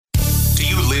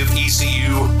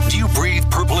ECU, do you breathe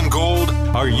purple and gold?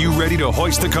 Are you ready to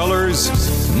hoist the colors?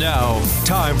 Now,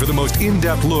 time for the most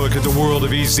in-depth look at the world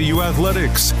of ECU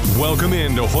athletics. Welcome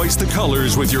in to Hoist the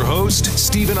Colors with your host,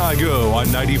 Stephen Igo on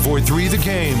 94.3 The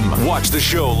Game. Watch the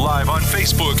show live on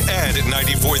Facebook and at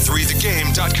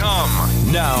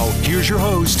 943thegame.com. Now, here's your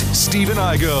host, Stephen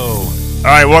Igo. All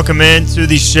right, welcome into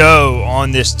the show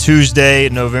on this Tuesday,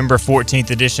 November 14th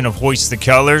edition of Hoist the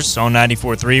Colors on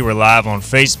 94.3. We're live on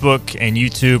Facebook and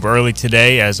YouTube early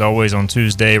today. As always on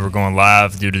Tuesday, we're going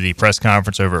live due to the press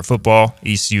conference over at football,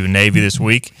 ECU and Navy this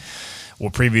week.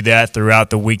 We'll preview that throughout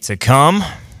the week to come.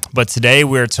 But today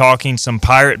we're talking some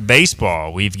Pirate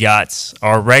baseball. We've got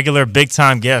our regular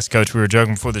big-time guest, Coach. We were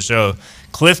joking before the show.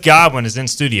 Cliff Godwin is in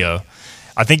studio.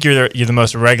 I think you're the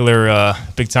most regular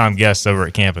big-time guest over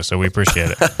at campus, so we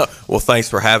appreciate it. Well, thanks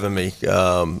for having me.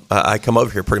 I come over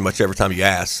here pretty much every time you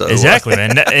ask. So. Exactly,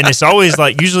 man. And it's always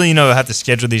like, usually, I have to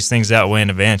schedule these things out way in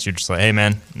advance. You're just like, hey,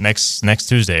 man, next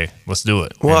Tuesday, let's do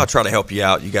it. Well, I try to help you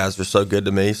out. You guys are so good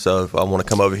to me, so I want to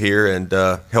come over here and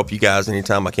help you guys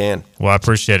anytime I can. Well, I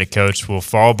appreciate it, Coach. Well,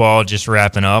 fall ball just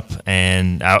wrapping up,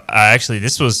 and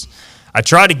I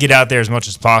tried to get out there as much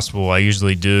as possible. I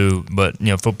usually do, but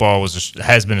football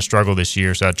has been a struggle this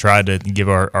year. So I tried to give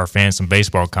our fans some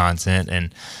baseball content,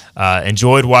 and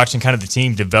enjoyed watching kind of the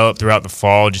team develop throughout the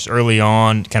fall. Just early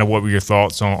on, kind of what were your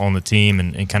thoughts on the team,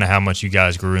 and kind of how much you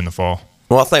guys grew in the fall?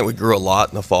 Well, I think we grew a lot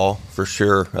in the fall for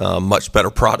sure. Much better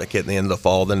product at the end of the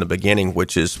fall than the beginning,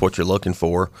 which is what you're looking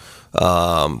for.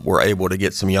 We're able to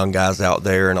get some young guys out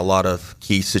there in a lot of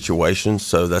key situations,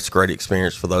 so that's a great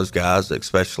experience for those guys,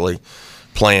 especially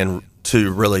playing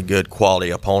two really good quality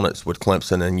opponents with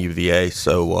Clemson and UVA.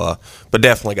 So, but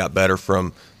definitely got better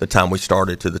from the time we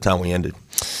started to the time we ended.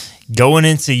 Going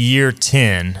into year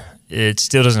 10, it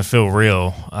still doesn't feel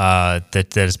real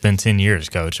that it's been 10 years,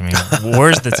 Coach. I mean,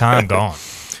 where's the time gone?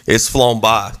 It's flown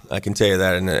by, I can tell you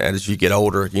that. And as you get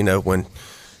older, when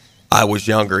I was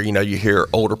younger, you hear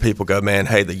older people go, man,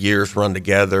 hey, the years run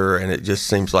together, and it just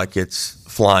seems like it's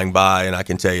flying by, and I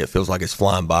can tell you it feels like it's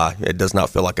flying by. It does not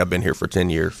feel like I've been here for 10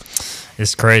 years.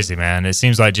 It's crazy, man. It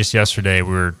seems like just yesterday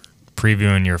we were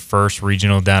previewing your first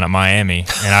regional down at Miami,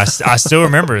 and I still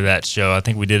remember that show. I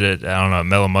think we did it, I don't know,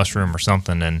 Mellow Mushroom or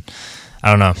something, and I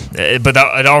don't know. But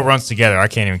it all runs together. I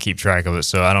can't even keep track of it,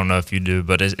 so I don't know if you do,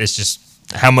 but it's just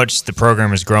how much the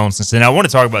program has grown since then. I want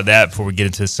to talk about that before we get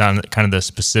into kind of the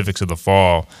specifics of the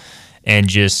fall, and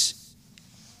just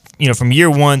from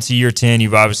year 1 to year 10,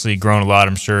 you've obviously grown a lot,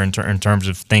 I'm sure, in terms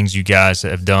of things you guys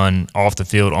have done off the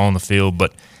field, on the field.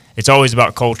 But it's always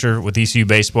about culture with ECU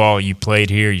baseball. You played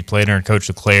here, you played under Coach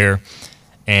LeClaire,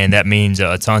 and that means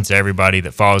a ton to everybody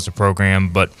that follows the program.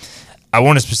 But I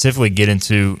want to specifically get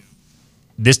into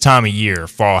this time of year,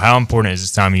 fall. How important is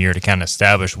this time of year to kind of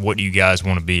establish what you guys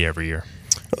want to be every year?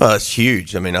 It's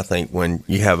huge. I mean, I think when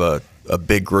you have a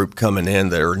big group coming in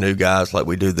that are new guys like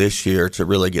we do this year, to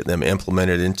really get them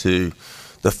implemented into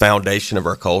the foundation of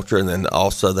our culture, and then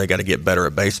also they got to get better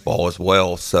at baseball as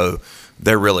well. So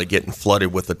they're really getting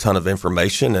flooded with a ton of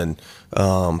information, and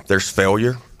there's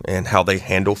failure and how they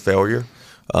handle failure.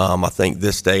 I think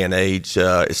this day and age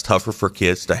it's tougher for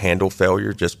kids to handle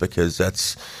failure just because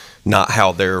that's not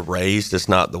how they're raised. It's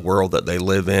not the world that they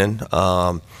live in.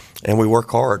 And we work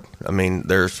hard. I mean,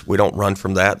 we don't run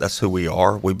from that. That's who we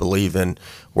are. We believe in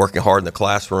working hard in the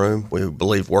classroom. We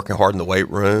believe working hard in the weight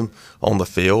room, on the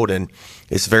field, and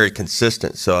it's very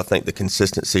consistent. So I think the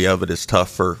consistency of it is tough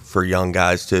for young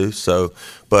guys too. So,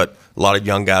 but a lot of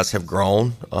young guys have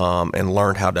grown and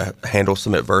learned how to handle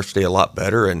some adversity a lot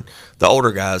better. And the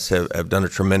older guys have done a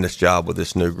tremendous job with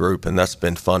this new group, and that's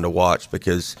been fun to watch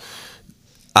because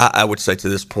I would say to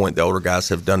this point, the older guys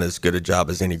have done as good a job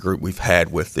as any group we've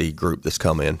had with the group that's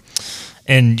come in.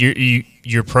 And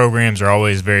your programs are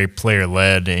always very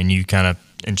player-led, and you kind of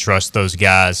entrust those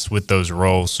guys with those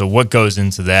roles. So what goes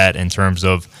into that in terms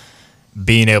of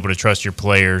being able to trust your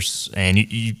players? And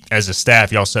you as a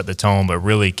staff, y'all set the tone, but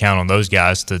really count on those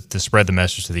guys to spread the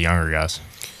message to the younger guys.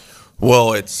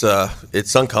 Well, it's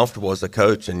uncomfortable as a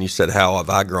coach. And you said, how have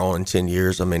I grown in 10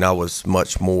 years? I mean, I was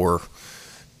much more –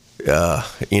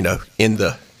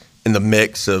 in the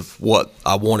mix of what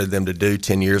I wanted them to do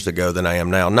 10 years ago than I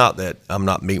am now. Not that I'm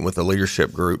not meeting with the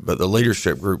leadership group, but the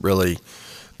leadership group really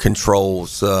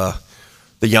controls the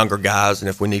younger guys. And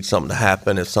if we need something to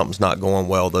happen, if something's not going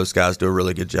well, those guys do a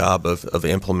really good job of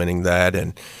implementing that.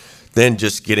 And then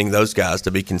just getting those guys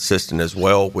to be consistent as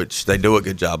well, which they do a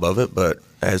good job of it. But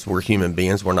as we're human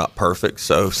beings, we're not perfect.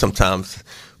 So sometimes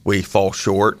we fall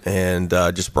short and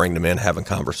just bring them in having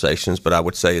conversations. But I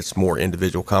would say it's more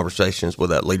individual conversations with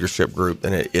that leadership group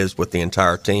than it is with the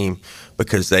entire team,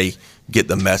 because they get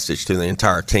the message to the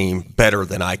entire team better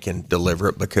than I can deliver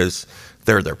it, because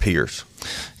they're their peers.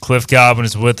 Cliff Godwin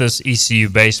is with us, ECU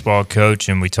baseball coach,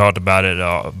 and we talked about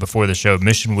it before the show.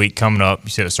 Mission Week coming up. You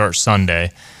said it starts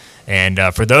Sunday. And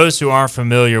for those who aren't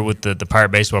familiar with the Pirate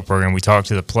baseball program, we talk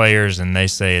to the players, and they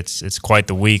say it's quite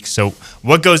the week. So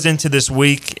what goes into this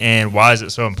week, and why is it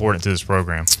so important to this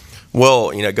program? Well,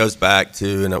 it goes back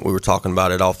to, and we were talking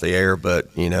about it off the air,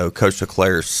 but, Coach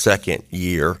LeClair's second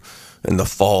year in the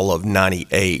fall of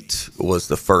 '98 was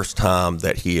the first time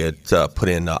that he had put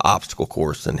in an obstacle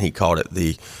course, and he called it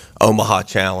the Omaha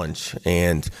Challenge.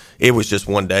 And it was just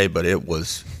one day, but it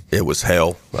was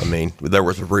hell. I mean, there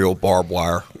was real barbed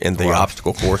wire in the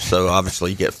obstacle course, so obviously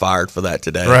you get fired for that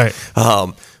today.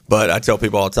 Right. But I tell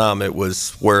people all the time, it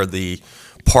was where the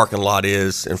parking lot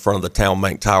is in front of the Town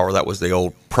Bank Tower. That was the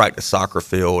old practice soccer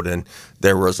field, and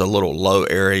there was a little low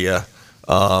area.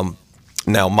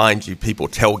 Now, mind you, people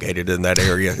tailgated in that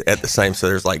area at the same, so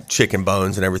there's like chicken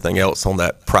bones and everything else on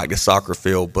that practice soccer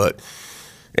field,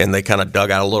 and they kind of dug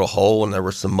out a little hole, and there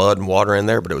was some mud and water in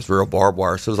there, but it was real barbed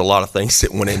wire, so there was a lot of things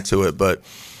that went into it. But,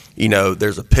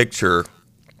 there's a picture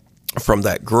from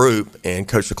that group, and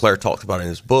Coach LeClair talked about it in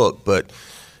his book, but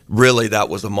really that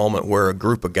was a moment where a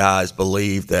group of guys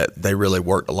believed that they really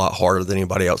worked a lot harder than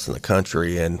anybody else in the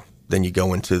country. And then you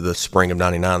go into the spring of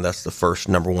 '99, that's the first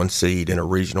 #1 seed in a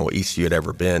regional ECU had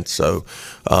ever been. So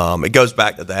it goes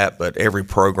back to that, but every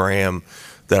program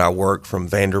that I worked, from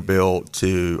Vanderbilt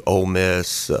to Ole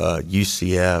Miss,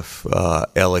 UCF,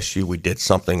 LSU, we did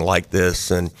something like this.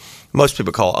 And most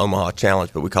people call it Omaha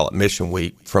Challenge, but we call it Mission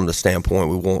Week from the standpoint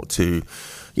we want to,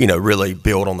 really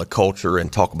build on the culture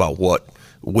and talk about what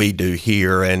we do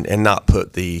here, and not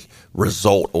put the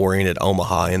result-oriented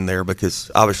Omaha in there, because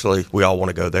obviously we all want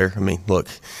to go there. I mean, look,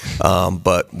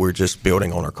 but we're just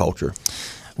building on our culture.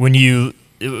 When you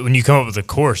come up with a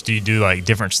course, do you do like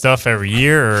different stuff every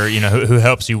year, or who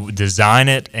helps you design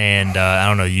it? And I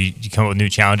don't know, you come up with new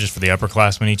challenges for the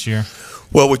upperclassmen each year?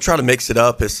 Well, we try to mix it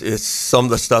up. It's some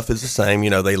of the stuff is the same.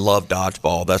 They love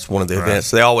dodgeball. That's one of the events.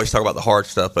 They always talk about the hard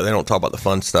stuff, but they don't talk about the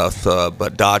fun stuff.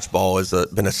 But dodgeball has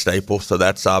been a staple, so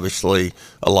that's obviously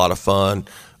a lot of fun.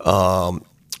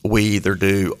 We either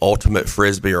do ultimate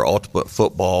frisbee or ultimate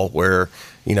football, where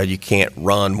you can't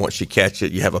run once you catch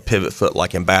it. You have a pivot foot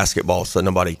like in basketball, so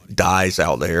nobody dies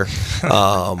out there.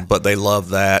 But they love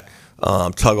that.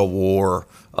 Tug of war.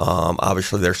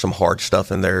 Obviously, there's some hard stuff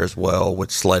in there as well,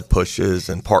 with sled pushes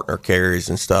and partner carries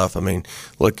and stuff. I mean,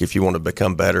 look, if you want to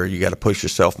become better, you got to push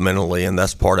yourself mentally, and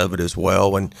that's part of it as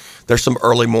well. And there's some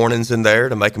early mornings in there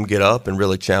to make them get up and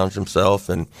really challenge themselves.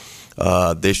 And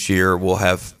this year we'll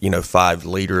have 5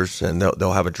 leaders, and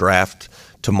they'll have a draft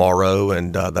tomorrow,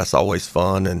 and that's always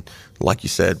fun. And like you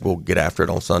said, we'll get after it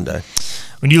on Sunday.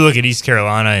 When you look at East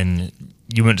Carolina, and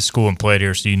you went to school and played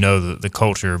here, so you know the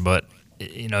culture, but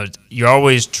you're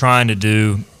always trying to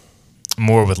do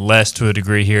more with less to a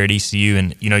degree here at ECU,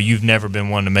 and you've never been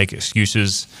one to make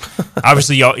excuses.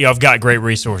 Obviously, y'all have got great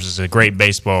resources, a great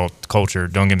baseball culture.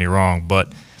 Don't get me wrong,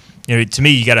 but to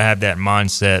me, you got to have that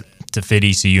mindset to fit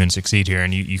ECU and succeed here,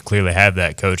 and you clearly have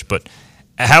that, Coach. But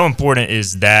how important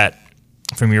is that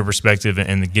from your perspective,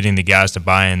 and getting the guys to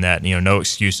buy in that no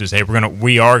excuses? Hey,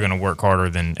 we are gonna work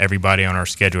harder than everybody on our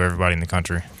schedule, everybody in the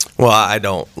country. Well, I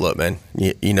don't. Look, man,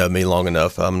 you know me long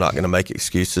enough. I'm not going to make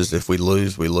excuses. If we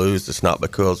lose, we lose. It's not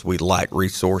because we lack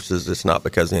resources. It's not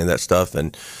because of any of that stuff.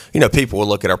 And, people will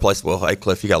look at our place, well, hey,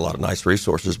 Cliff, you got a lot of nice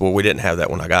resources. Well, we didn't have that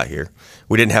when I got here.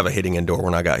 We didn't have a hitting indoor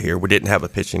when I got here. We didn't have a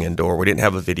pitching indoor. We didn't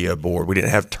have a video board. We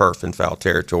didn't have turf in foul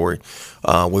territory.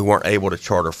 We weren't able to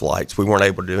charter flights. We weren't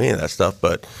able to do any of that stuff.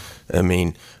 But, I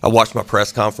mean, I watched my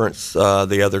press conference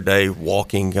the other day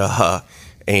walking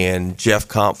and Jeff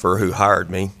Compher, who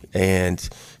hired me, and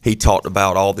he talked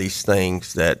about all these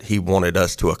things that he wanted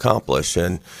us to accomplish,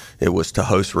 and it was to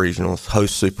host regionals,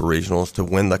 host super regionals, to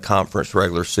win the conference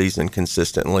regular season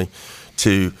consistently,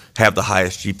 to have the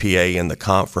highest GPA in the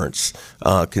conference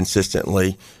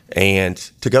consistently, and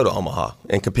to go to Omaha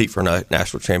and compete for a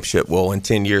national championship. Well, in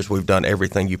 10 years, we've done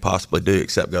everything you possibly do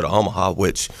except go to Omaha,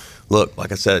 which, look,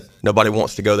 like I said, nobody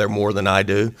wants to go there more than I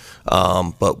do,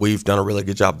 but we've done a really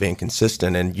good job being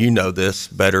consistent, and you know this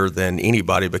better than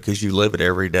anybody because you live it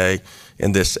every day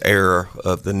in this era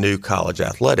of the new college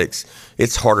athletics.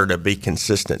 It's harder to be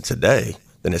consistent today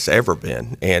than it's ever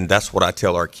been, and that's what I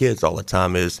tell our kids all the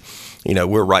time is,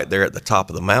 we're right there at the top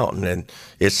of the mountain, and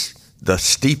it's the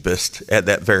steepest at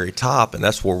that very top, and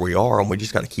that's where we are. And we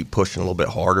just got to keep pushing a little bit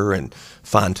harder and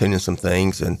fine tuning some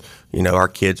things. And our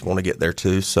kids want to get there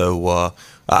too. So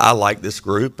I like this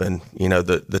group, and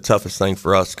the toughest thing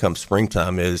for us come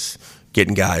springtime is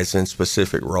getting guys in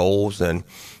specific roles and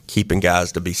keeping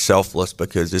guys to be selfless,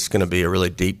 because it's going to be a really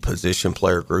deep position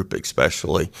player group,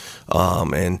 especially,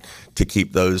 and to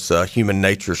keep those human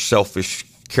nature selfish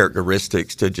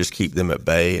characteristics, to just keep them at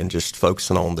bay and just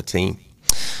focusing on the team.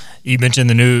 You mentioned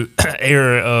the new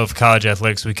era of college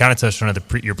athletics. We kind of touched on it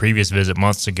at your previous visit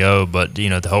months ago, but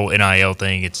the whole NIL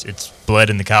thing, it's bled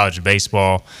into college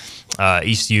baseball.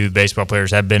 ECU baseball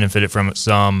players have benefited from it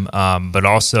some, but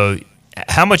also,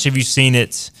 how much have you seen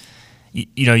it?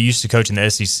 You used to coach in the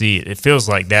SEC. It feels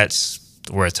like that's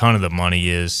where a ton of the money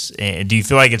is. And do you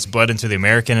feel like it's bled into the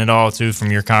American at all, too,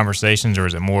 from your conversations, or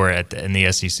is it more in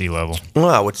the SEC level? Well,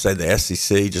 I would say the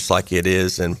SEC, just like it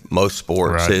is in most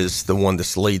sports, right, is the one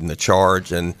that's leading the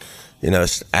charge, and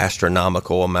it's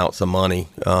astronomical amounts of money.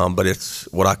 But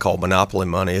it's what I call monopoly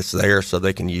money. It's there so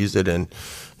they can use it. And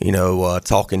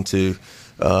talking to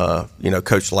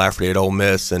Coach Lafferty at Ole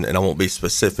Miss, and I won't be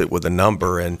specific with a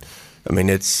number, and I mean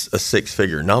it's a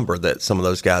 6-figure number that some of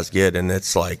those guys get, and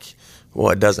it's like,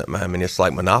 well, it doesn't matter. I mean, it's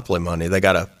like monopoly money. They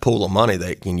got a pool of money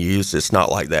they can use. It's not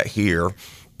like that here,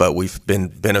 but we've been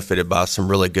benefited by some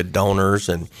really good donors.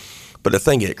 But the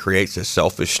thing it creates is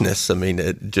selfishness. I mean,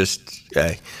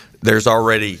 there's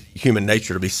already human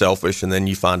nature to be selfish, and then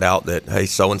you find out that, hey,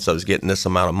 so-and-so's getting this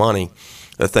amount of money.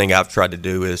 The thing I've tried to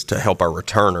do is to help our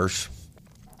returners.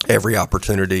 Every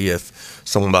opportunity, if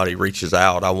somebody reaches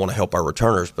out, I want to help our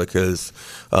returners, because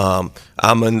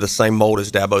I'm in the same mold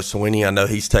as Dabo Swinney. I know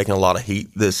he's taking a lot of heat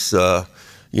this fall,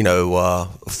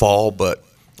 but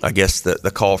I guess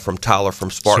the call from Tyler from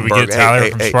Spartanburg. Should we get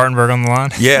Tyler from Spartanburg on the line?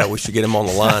 Yeah, we should get him on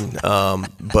the line.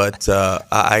 But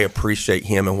I appreciate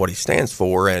him and what he stands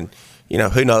for, and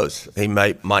who knows? He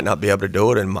might not be able to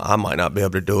do it, and I might not be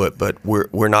able to do it. But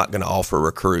we're not going to offer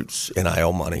recruits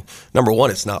NIL money. Number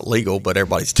one, it's not legal, but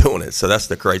everybody's doing it. So that's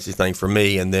the crazy thing for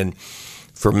me. And then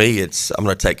for me, I'm going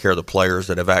to take care of the players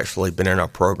that have actually been in our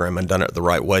program and done it the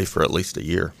right way for at least a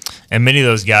year. And many of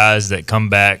those guys that come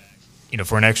back,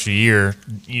 for an extra year,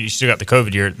 you still got the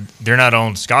COVID year, they're not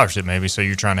on scholarship maybe, so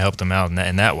you're trying to help them out in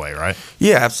that way, right?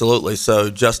 Yeah, absolutely. So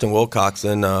Justin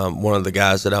Wilcoxon, one of the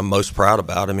guys that I'm most proud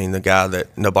about, I mean, the guy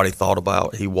that nobody thought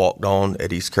about, he walked on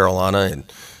at East Carolina. And,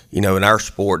 in our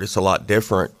sport, it's a lot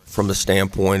different from the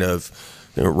standpoint of,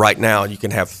 right now you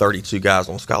can have 32 guys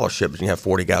on scholarship, and you have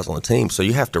 40 guys on the team. So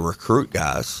you have to recruit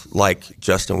guys like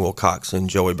Justin Wilcoxon,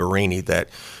 Joey Barini, that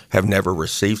have never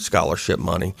received scholarship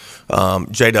money.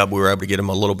 J-Dub, we were able to get him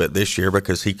a little bit this year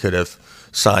because he could have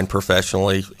signed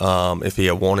professionally if he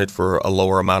had wanted for a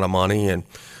lower amount of money, and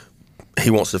he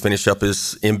wants to finish up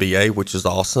his MBA, which is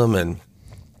awesome, and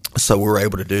so we were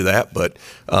able to do that. But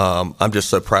I'm just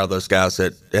so proud of those guys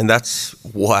and that's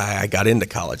why I got into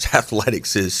college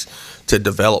athletics, is to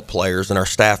develop players, and our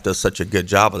staff does such a good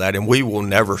job of that. And we will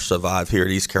never survive here at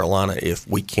East Carolina if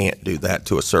we can't do that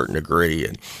to a certain degree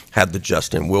and have the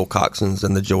Justin Wilcoxons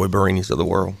and the Joey Barinis of the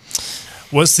world.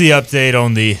 What's the update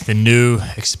on the new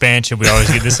expansion? We always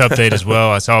get this update as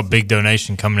well. I saw a big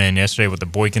donation coming in yesterday with the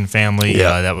Boykin family.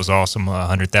 Yeah. That was awesome,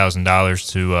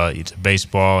 $100,000 to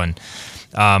baseball. And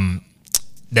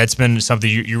that's been something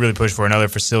you really push for, another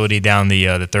facility down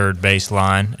the third base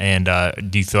line. And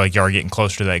do you feel like you are getting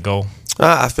closer to that goal?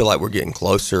 I feel like we're getting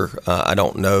closer. I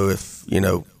don't know if,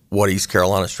 what East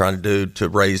Carolina's trying to do to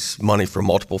raise money for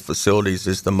multiple facilities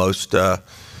is the most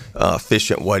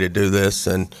efficient way to do this.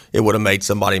 And it would have made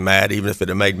somebody mad, even if it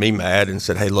had made me mad, and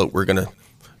said, hey, look, we're going to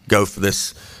go for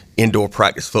this indoor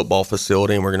practice football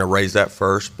facility, and we're going to raise that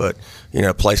first. But,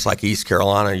 a place like East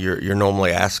Carolina, you're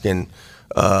normally asking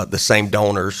the same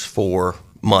donors for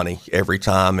money every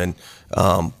time, and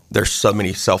there's so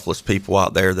many selfless people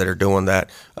out there that are doing that.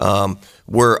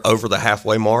 We're over the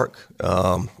halfway mark.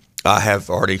 I have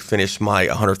already finished my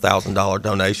 $100,000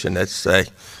 donation. That's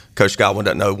Coach Godwin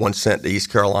doesn't owe 1 cent to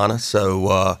East Carolina,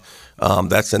 so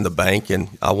that's in the bank, and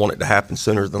I want it to happen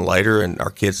sooner than later, and our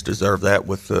kids deserve that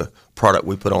with the product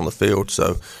we put on the field.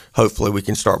 So hopefully we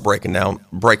can start breaking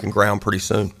ground pretty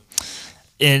soon.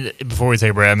 And before we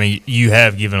take a break, I mean, you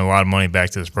have given a lot of money back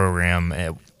to this program.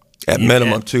 At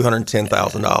minimum,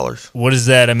 $210,000. What does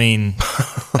that? I mean,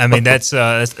 that's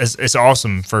it's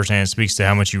awesome firsthand. It speaks to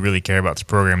how much you really care about this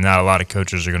program. Not a lot of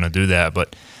coaches are going to do that,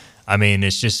 but I mean,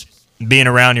 it's just being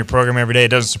around your program every day. It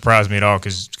doesn't surprise me at all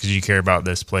because you care about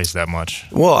this place that much.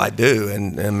 Well, I do,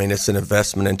 and I mean, it's an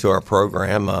investment into our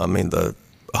program. I mean, the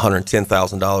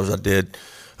 $110,000 I did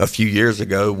a few years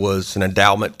ago was an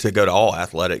endowment to go to all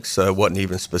athletics, so it wasn't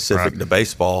even specific to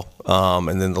baseball.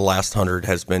 And then the last 100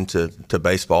 has been to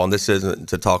baseball. And this isn't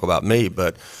to talk about me,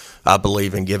 but I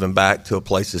believe in giving back to a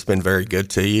place that's been very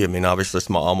good to you. I mean, obviously it's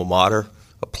my alma mater.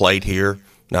 I played here.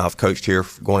 Now I've coached here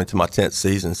going into my 10th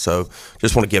season. So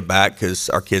just want to give back because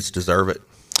our kids deserve it.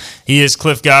 He is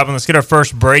Cliff Godwin. Let's get our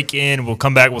first break in. We'll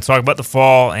come back. We'll talk about the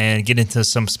fall and get into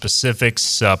some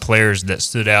specifics, players that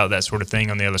stood out, that sort of thing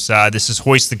on the other side. This is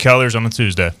Hoist the Colors on a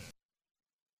Tuesday.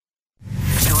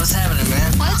 Hey, what's happening,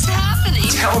 man? What's happening?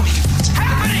 Tell me what's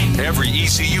happening. Every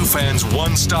ECU fan's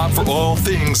one stop for all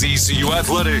things ECU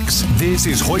athletics. This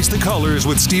is Hoist the Colors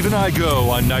with Stephen Igo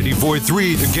on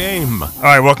 94.3 The Game. All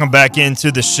right, welcome back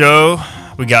into the show.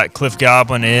 We got Cliff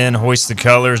Godwin in, Hoist the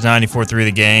Colors, 94.3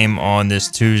 The Game on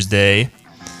this Tuesday.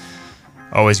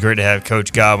 Always great to have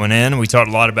Coach Godwin in. We talked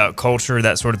a lot about culture,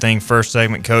 that sort of thing, first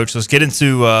segment, Coach. Let's get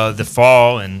into the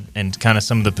fall and kind of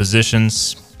some of the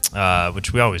positions,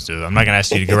 which we always do. I'm not going to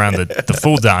ask you to go around the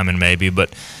full diamond maybe,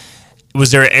 but was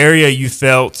there an area you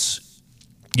felt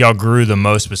y'all grew the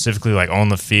most specifically, like on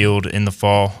the field in the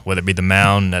fall, whether it be the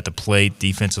mound, at the plate,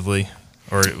 defensively?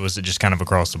 Or was it just kind of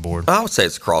across the board? I would say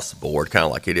it's across the board, kind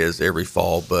of like it is every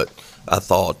fall. But I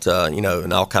thought,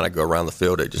 and I'll kind of go around the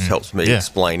field. It just helps me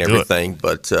explain everything.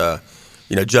 But,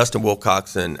 Justin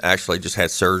Wilcoxon actually just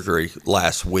had surgery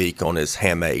last week on his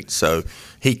hamate. So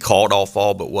he caught all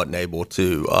fall but wasn't able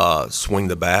to swing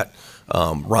the bat.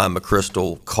 Ryan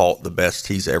McChrystal caught the best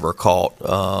he's ever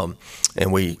caught.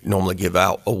 And we normally give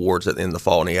out awards at the end of the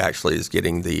fall, and he actually is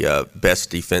getting the Best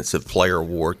Defensive Player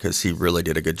award because he really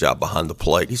did a good job behind the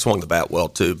plate. He swung the bat well,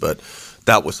 too, but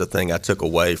that was the thing I took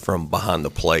away from behind the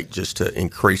plate, just to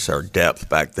increase our depth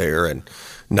back there and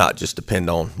not just depend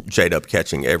on J-Dub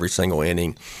catching every single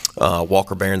inning.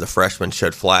 Walker Barron, the freshman,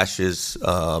 showed flashes.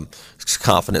 His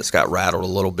confidence got rattled a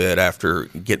little bit after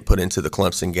getting put into the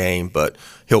Clemson game, but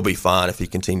he'll be fine if he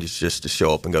continues just to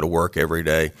show up and go to work every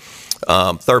day.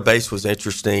 Third base was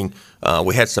interesting.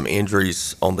 We had some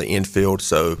injuries on the infield,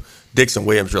 so Dixon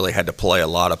Williams really had to play a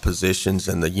lot of positions,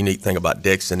 and the unique thing about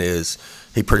Dixon is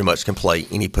he pretty much can play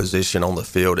any position on the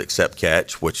field except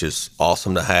catch, which is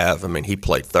awesome to have. I mean, he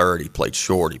played third, he played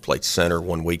short, he played center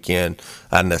one weekend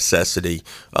out of necessity.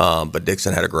 But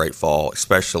Dixon had a great fall,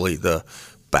 especially the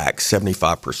back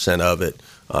 75% of it.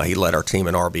 He led our team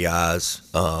in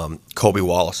RBIs. Colby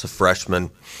Wallace, a freshman,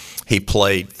 he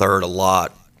played third a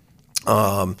lot.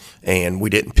 And we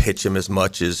didn't pitch him as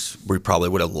much as we probably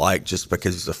would have liked just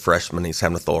because he's a freshman. He's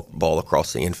having to throw a ball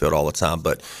across the infield all the time.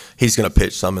 But he's going to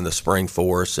pitch some in the spring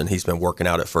for us, and he's been working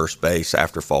out at first base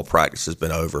after fall practice has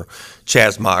been over.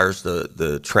 Chaz Myers,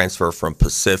 the transfer from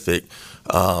Pacific,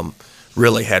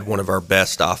 really had one of our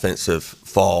best offensive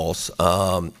falls.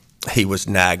 He was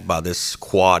nagged by this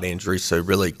quad injury, so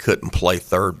really couldn't play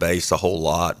third base a whole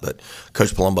lot. But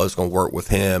Coach Palumbo's going to work with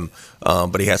him,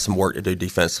 but he has some work to do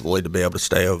defensively to be able to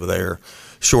stay over there.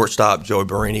 Shortstop, Joey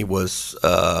Barini was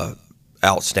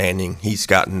outstanding. He's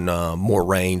gotten more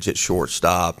range at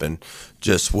shortstop and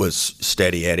just was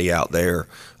steady Eddie out there.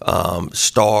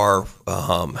 Starr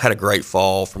had a great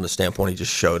fall from the standpoint he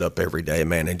just showed up every day,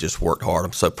 man, and just worked hard.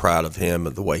 I'm so proud of him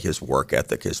and the way his work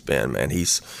ethic has been, man.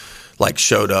 He's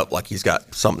showed up like he's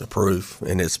got something to prove,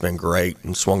 and it's been great,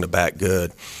 and swung the bat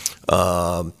good.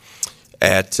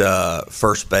 At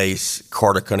first base,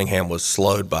 Carter Cunningham was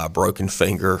slowed by a broken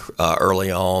finger early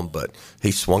on, but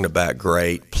he swung the bat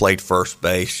great, played first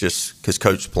base just because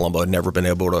Coach Palumbo had never been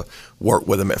able to work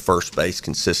with him at first base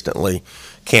consistently.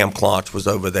 Cam Clonch was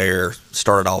over there,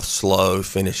 started off slow,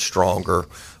 finished stronger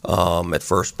at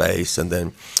first base. And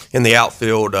then in the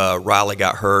outfield, Riley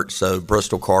got hurt, so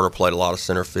Bristol Carter played a lot of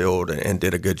center field and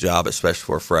did a good job, especially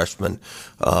for a freshman.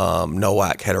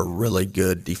 Nowak had a really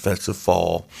good defensive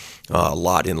fall, a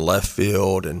lot in left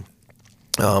field, and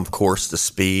of course the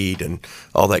speed and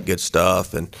all that good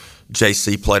stuff. And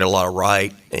JC played a lot of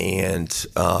right and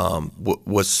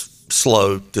was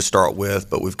slow to start with,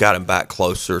 but we've got him back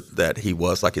closer that he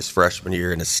was like his freshman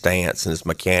year in his stance and his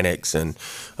mechanics, and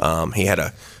he had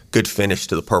a good finish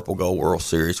to the Purple Gold World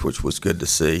Series, which was good to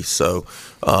see. So,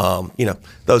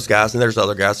 those guys, and there's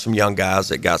other guys, some young guys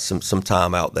that got some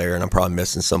time out there, and I'm probably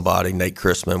missing somebody. Nate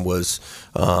Chrisman was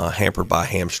hampered by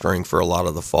hamstring for a lot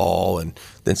of the fall, and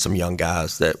then some young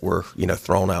guys that were,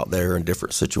 thrown out there in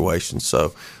different situations.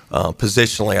 So,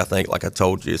 positionally, I think, like I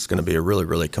told you, it's going to be a really,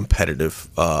 really competitive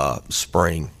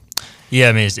spring. Yeah,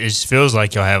 I mean, it just feels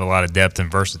like y'all have a lot of depth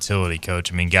and versatility,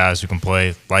 Coach. I mean, guys who can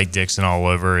play like Dixon all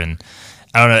over, and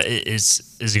I don't know,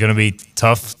 is it going to be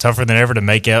tougher than ever to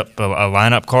make up a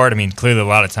lineup card? I mean, clearly a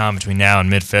lot of time between now and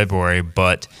mid-February,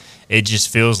 but it just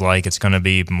feels like it's going to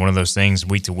be one of those things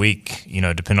week to week,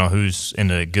 depending on who's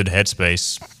in a good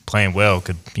headspace, playing well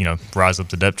could, rise up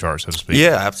the depth chart, so to speak.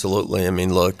 Yeah, absolutely. I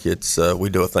mean, look, it's we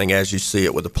do a thing as you see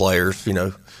it with the players,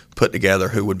 put together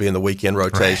who would be in the weekend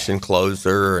rotation,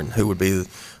 closer, and who would be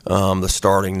the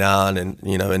starting nine. And,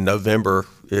 in November,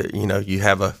 you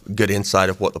have a good insight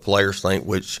of what the players think,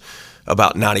 which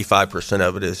about 95%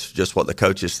 of it is just what the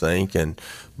coaches think.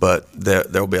 But there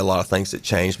will be a lot of things that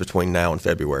change between now and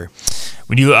February.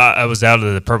 When I was out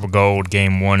of the Purple Gold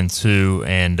game 1 and 2,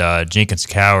 and Jenkins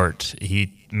Cowart,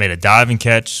 he made a diving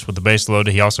catch with the base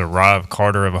loaded. He also robbed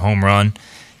Carter of a home run.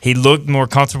 He looked more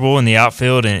comfortable in the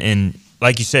outfield, and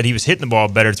like you said, he was hitting the ball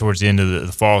better towards the end of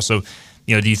the fall. So,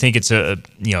 do you think it's a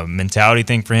mentality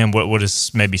thing for him? What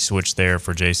has maybe switched there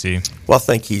for JC? Well, I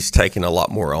think he's taken a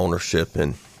lot more ownership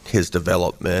in his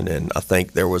development, and I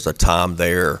think there was a time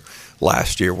there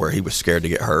last year where he was scared to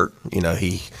get hurt.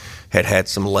 He had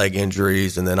some leg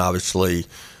injuries, and then obviously,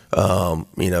 fouling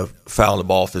the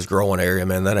ball off his groin area,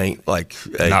 man, that ain't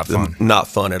not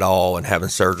fun at all, and having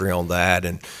surgery on that.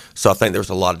 And so I think there's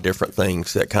a lot of different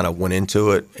things that kind of went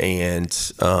into it. And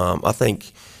I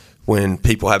think when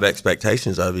people have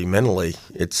expectations of him mentally,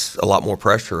 it's a lot more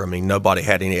pressure. I mean, nobody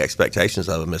had any expectations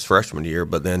of him his freshman year,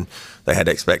 but then they had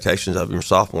expectations of him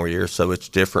sophomore year. So it's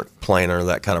different playing under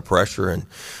that kind of pressure, and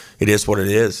it is what it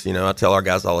is. I tell our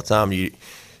guys all the time,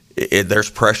 there's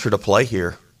pressure to play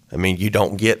here. I mean, you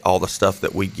don't get all the stuff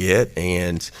that we get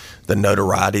and the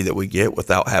notoriety that we get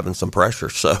without having some pressure.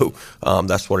 So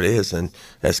that's what it is. And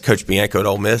as Coach Bianco at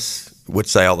Ole Miss would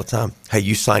say all the time, hey,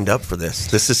 you signed up for this.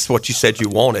 This is what you said you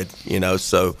wanted,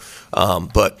 So,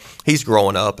 but he's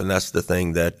growing up, and that's the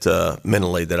thing that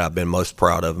mentally that I've been most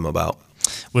proud of him about.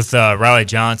 With Riley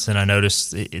Johnson, I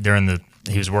noticed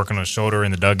he was working on his shoulder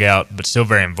in the dugout, but still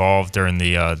very involved during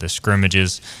the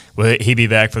scrimmages. Will he be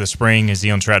back for the spring? Is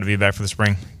he on track to be back for the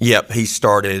spring? Yep, he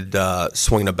started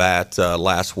swinging a bat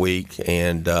last week,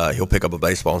 and he'll pick up a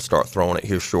baseball and start throwing it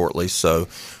here shortly. So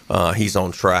he's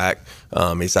on track.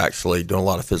 He's actually doing a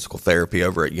lot of physical therapy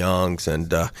over at Young's,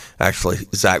 and actually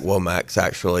Zach Womack's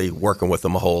actually working with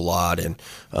him a whole lot. And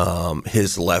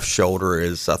his left shoulder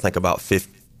is, I think, about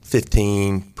 15%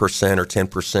 or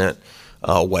 10%.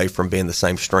 Away from being the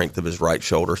same strength of his right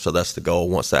shoulder. So that's the goal.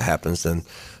 Once that happens, then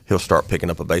he'll start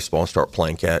picking up a baseball and start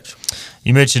playing catch.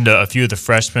 You mentioned a few of the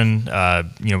freshmen.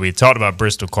 We had talked about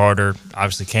Bristol Carter.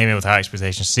 Obviously came in with high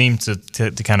expectations. Seemed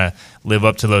to kind of live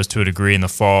up to those to a degree in the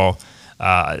fall.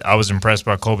 I was impressed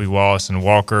by Colby Wallace and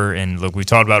Walker. And, look, we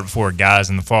talked about it before, guys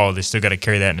in the fall, they still got to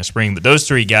carry that in the spring. But those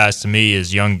three guys, to me,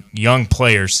 as young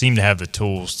players, seem to have the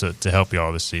tools to help you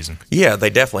all this season. Yeah,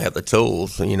 they definitely have the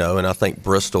tools, and I think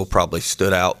Bristol probably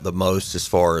stood out the most as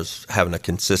far as having a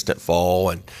consistent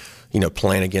fall and,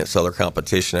 playing against other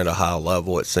competition at a high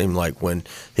level. It seemed like when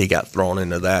he got thrown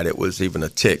into that, it was even a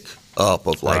tick up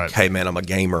of like, right. Hey, man, I'm a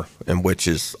gamer, and which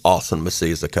is awesome to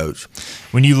see as a coach.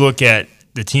 When you look at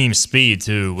the team's speed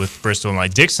too with Bristol, and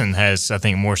like Dixon has, I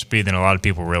think, more speed than a lot of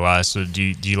people realize. So do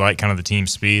you like kind of the team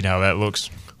speed, how that looks?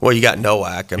 Well, you got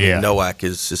Nowak. I mean, Nowak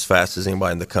is as fast as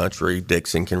anybody in the country.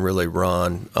 Dixon can really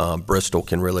run. Bristol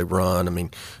can really run. I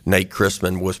mean, Nate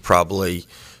Chrisman was probably,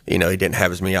 he didn't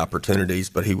have as many opportunities,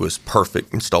 but he was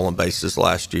perfect in stolen bases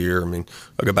last year. I mean,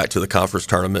 I'll go back to the conference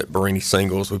tournament, Barini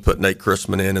singles. We put Nate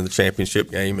Chrisman in the championship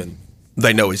game, and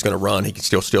they know he's going to run. He can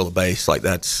still steal the base. Like,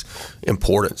 that's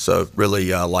important. So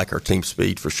really like our team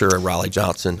speed for sure. And Riley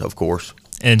Johnson, of course.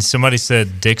 And somebody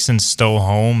said Dixon stole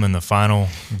home in the final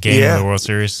game of the World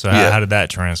Series. So how did that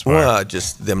transpire? Well,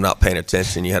 just them not paying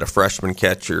attention. You had a freshman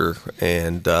catcher,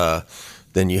 and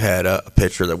then you had a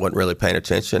pitcher that wasn't really paying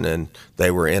attention, and they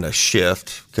were in a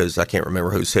shift because I can't remember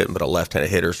who's hitting, but a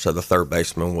left-handed hitter. So the third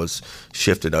baseman was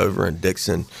shifted over, and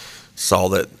Dixon saw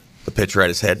that the pitcher had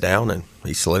his head down, and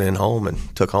he slid in home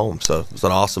and took home. So it was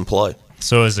an awesome play.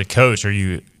 So as a coach, are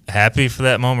you happy for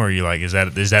that moment, or are you like, is that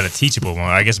a teachable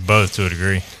moment? I guess both to a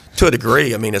degree. To a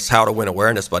degree. I mean, it's how to win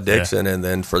awareness by Dixon, and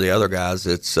then for the other guys,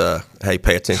 it's, hey,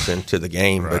 pay attention to the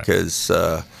game because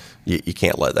you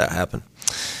can't let that happen.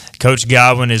 Coach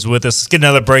Godwin is with us. Let's get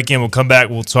another break in. We'll come back.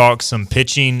 We'll talk some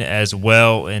pitching as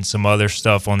well and some other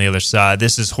stuff on the other side.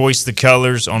 This is Hoist the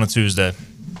Colors on a Tuesday.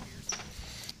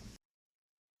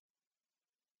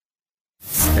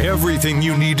 Everything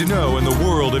you need to know in the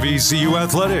world of ECU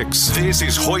athletics. This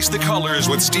is Hoist the Colors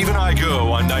with Stephen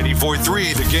Igo on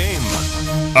 94.3 The Game.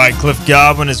 All right, Cliff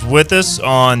Godwin is with us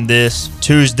on this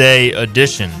Tuesday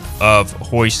edition of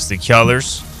Hoist the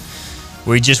Colors.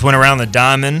 We just went around the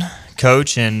diamond,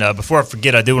 Coach, and before I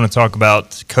forget, I do want to talk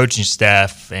about coaching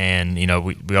staff. And,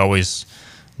 we always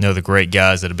know the great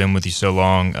guys that have been with you so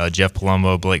long, Jeff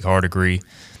Palumbo, Blake Hardigree.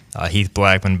 Heath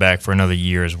Blackman back for another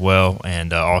year as well,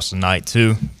 and Austin Knight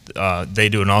too. They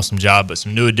do an awesome job, but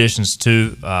some new additions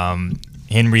too.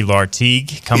 Henry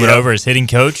Lartigue coming over as hitting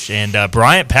coach, and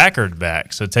Bryant Packard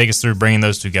back. So take us through bringing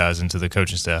those two guys into the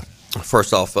coaching staff.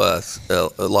 First off, a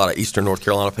lot of Eastern North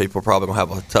Carolina people probably going to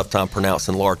have a tough time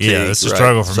pronouncing Lartigue. Yeah, it's a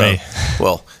struggle for me.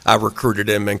 Well, I recruited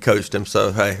him and coached him,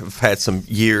 so hey, I've had some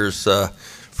years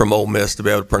from Ole Miss to be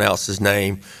able to pronounce his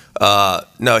name.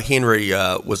 No, Henry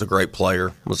was a great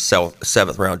player. Was a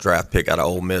seventh-round draft pick out of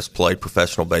Ole Miss. Played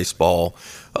professional baseball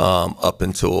up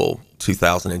until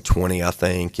 2020, I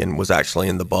think, and was actually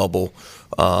in the bubble,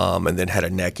 and then had a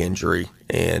neck injury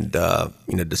and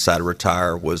decided to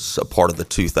retire. Was a part of the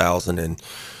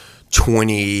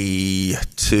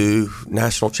 2022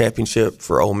 national championship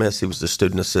for Ole Miss. He was the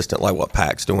student assistant, like what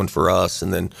Pac's doing for us,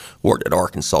 and then worked at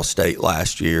Arkansas State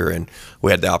last year. And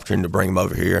we had the opportunity to bring him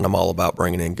over here, and I'm all about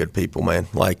bringing in good people, man.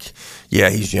 Like, yeah,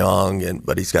 he's young,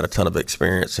 but he's got a ton of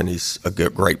experience, and he's a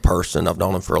great person. I've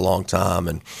known him for a long time,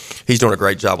 and he's doing a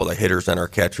great job with the hitters and our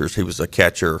catchers. He was a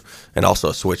catcher and also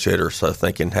a switch hitter, so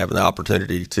thinking having the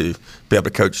opportunity to be able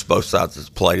to coach both sides of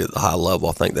the plate at the high level,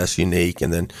 I think that's unique.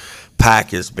 And then Pac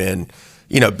has been,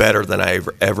 better than I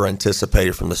ever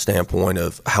anticipated from the standpoint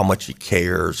of how much he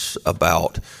cares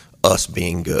about us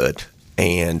being good.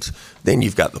 And then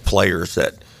you've got the players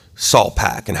that saw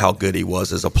Pac and how good he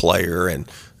was as a player, and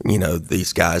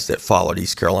these guys that followed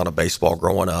East Carolina baseball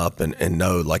growing up and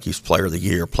know, like, he's player of the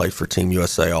year, played for Team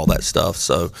USA, all that stuff.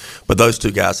 So, but those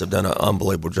two guys have done an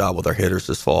unbelievable job with their hitters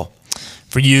this fall.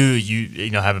 For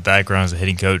you have a background as a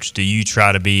hitting coach. Do you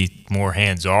try to be more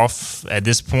hands off at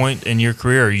this point in your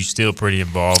career, or are you still pretty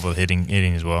involved with hitting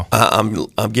as well?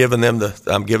 I'm giving them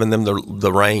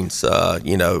the reins.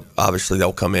 Obviously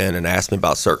they'll come in and ask me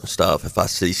about certain stuff. If I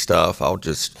see stuff, I'll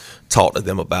just talk to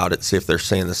them about it, see if they're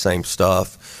seeing the same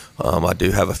stuff. I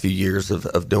do have a few years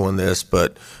of doing this,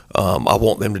 but I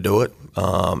want them to do it.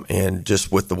 And just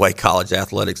with the way college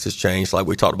athletics has changed, like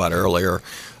we talked about earlier,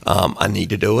 I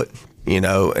need to do it.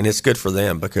 And it's good for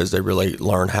them because they really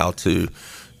learn how to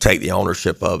take the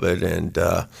ownership of it, and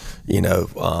and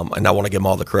I want to give them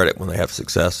all the credit when they have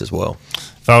success as well.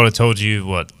 If I would have told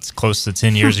you close to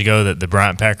 10 years ago that the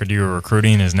Bryant Packard you were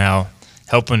recruiting is now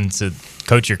helping to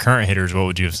coach your current hitters, what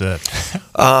would you have said?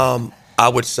 I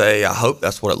would say I hope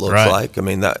that's what it looks like. I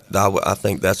mean, I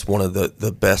think that's one of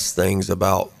the best things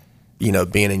about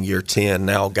being in year 10.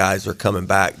 Now guys are coming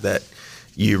back that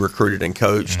you recruited and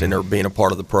coached and are being a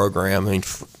part of the program. I mean,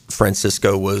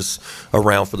 Francisco was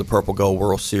around for the Purple Gold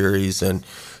World Series, and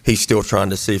he's still trying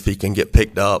to see if he can get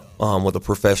picked up with a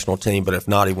professional team. But if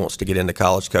not, he wants to get into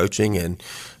college coaching. And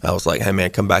I was like, hey, man,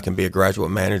 come back and be a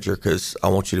graduate manager because I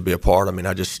want you to be a part. I mean,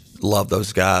 I just love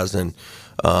those guys, and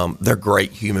they're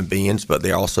great human beings, but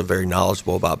they're also very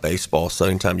knowledgeable about baseball. So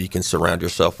anytime you can surround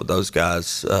yourself with those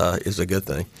guys is a good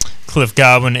thing. Cliff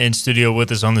Godwin in studio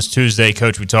with us on this Tuesday.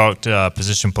 Coach, we talked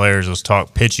position players. Let's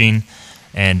talk pitching.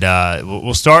 And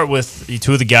we'll start with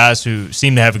two of the guys who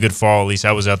seem to have a good fall. At least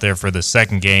I was out there for the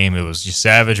second game. It was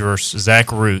Savage versus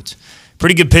Zach Root.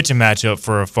 Pretty good pitching matchup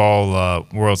for a fall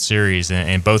World Series,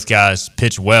 and both guys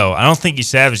pitched well. I don't think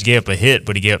Savage gave up a hit,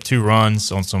 but he gave up 2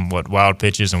 runs on some wild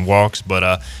pitches and walks.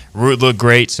 But Root looked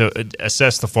great, so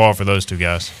assess the fall for those two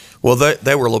guys. Well,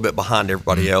 they were a little bit behind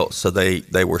everybody else, so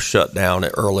they were shut down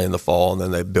early in the fall, and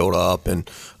then they built up. And,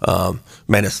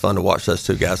 man, it's fun to watch those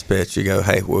two guys pitch. You go,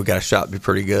 hey, we've got a shot to be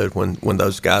pretty good when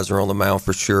those guys are on the mound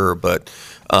for sure. But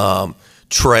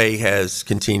Trey has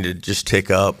continued to just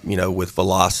tick up, with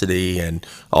velocity and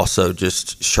also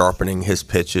just sharpening his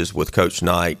pitches with Coach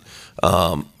Knight.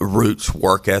 Root's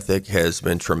work ethic has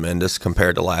been tremendous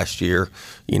compared to last year.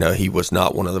 He was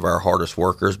not one of our hardest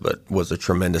workers, but was a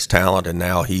tremendous talent, and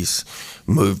now he's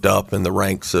moved up in the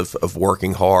ranks of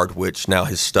working hard, which now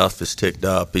his stuff is ticked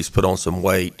up. He's put on some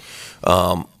weight.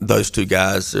 Those two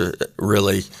guys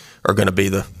really are going to be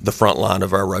the front line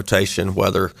of our rotation,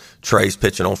 whether Trey's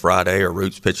pitching on Friday or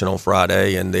Root's pitching on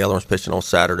Friday and the other one's pitching on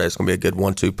Saturday. It's going to be a good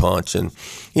 1-2 punch. And,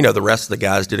 the rest of the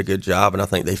guys did a good job, and I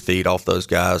think they feed off those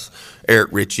guys. Eric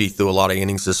Ritchie threw a lot of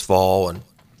innings this fall and,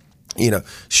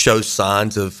 shows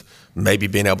signs of maybe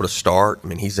being able to start. I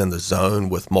mean, he's in the zone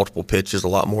with multiple pitches a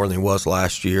lot more than he was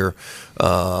last year.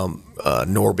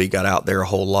 Norby got out there a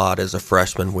whole lot as a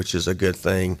freshman, which is a good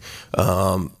thing.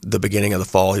 The beginning of the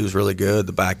fall, he was really good.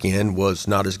 The back end was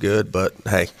not as good, but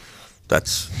hey,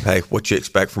 that's what you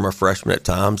expect from a freshman at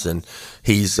times. And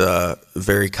he's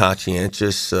very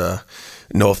conscientious.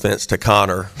 No offense to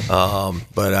Connor,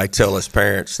 but I tell his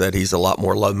parents that he's a lot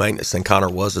more low maintenance than Connor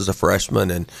was as a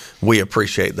freshman, and we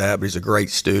appreciate that. But he's a great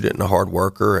student and a hard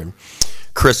worker. And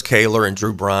Chris Kaler and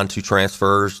Drew Bryan, 2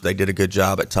 transfers, they did a good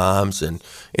job at times, and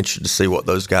interested to see what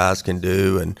those guys can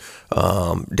do. And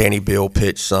Danny Bill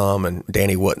pitched some, and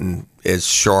Danny wasn't as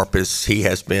sharp as he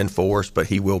has been for us, but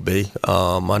he will be.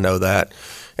 I know that.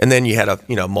 And then you had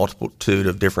a multitude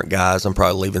of different guys. I'm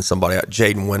probably leaving somebody out.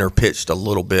 Jaden Winter pitched a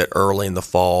little bit early in the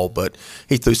fall, but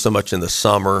he threw so much in the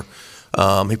summer.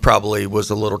 He probably was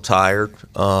a little tired,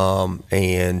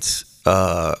 and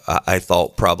I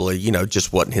thought probably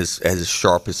just wasn't as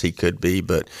sharp as he could be.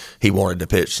 But he wanted to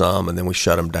pitch some, and then we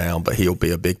shut him down. But he'll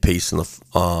be a big piece in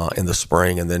the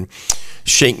spring. And then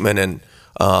Shinkman and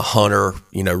Hunter,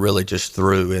 really just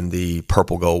threw in the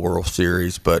Purple Gold World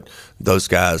Series, but those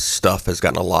guys' stuff has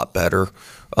gotten a lot better,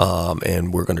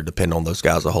 and we're going to depend on those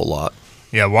guys a whole lot.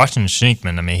 Yeah, watching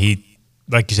Shinkman, I mean, he,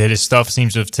 like you said, his stuff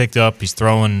seems to have ticked up. He's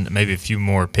throwing maybe a few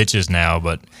more pitches now,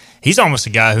 but he's almost a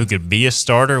guy who could be a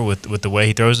starter with the way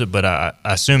he throws it. But I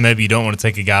assume maybe you don't want to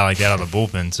take a guy like that out of the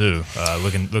bullpen too,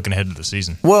 looking ahead to the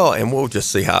season. Well, and we'll just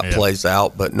see how it plays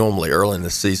out. But normally early in the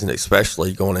season,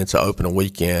 especially going into opening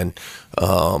weekend,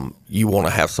 you want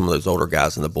to have some of those older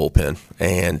guys in the bullpen,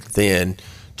 and then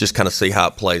just kind of see how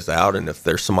it plays out, and if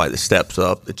there's somebody that steps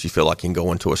up that you feel like can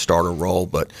go into a starter role.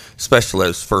 But especially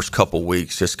those first couple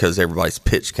weeks, just because everybody's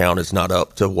pitch count is not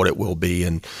up to what it will be,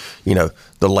 and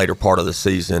the later part of the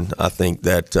season, I think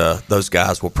that those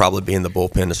guys will probably be in the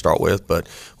bullpen to start with. But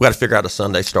we got to figure out a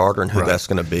Sunday starter and who that's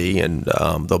going to be, and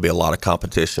there'll be a lot of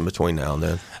competition between now and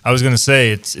then. I was going to say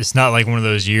it's not like one of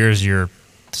those years you're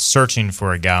searching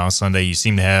for a guy on Sunday. You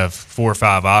seem to have 4 or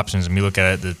 5 options, and we look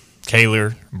at it.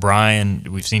 Kaler, Bryan,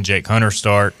 we've seen Jake Hunter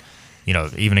start,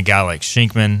 even a guy like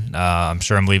Shinkman. I'm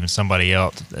sure I'm leaving somebody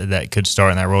else that could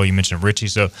start in that role. You mentioned Richie.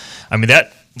 So, I mean,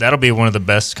 that'll be one of the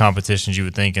best competitions you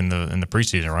would think in the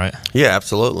preseason, right? Yeah,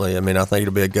 absolutely. I mean, I think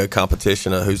it'll be a good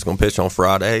competition of who's going to pitch on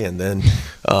Friday, and then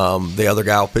the other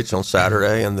guy will pitch on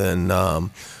Saturday, and then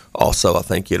also, I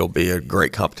think it'll be a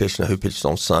great competition of who pitches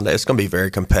on Sunday. It's going to be very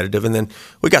competitive. And then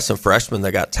we got some freshmen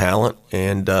that got talent,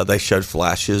 and they showed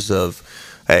flashes of,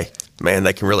 hey, man,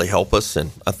 they can really help us. And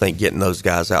I think getting those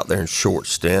guys out there in short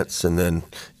stints and then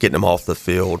getting them off the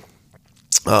field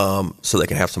so they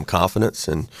can have some confidence.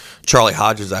 And Charlie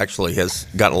Hodges actually has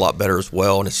gotten a lot better as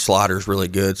well, and his slider is really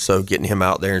good. So getting him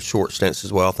out there in short stints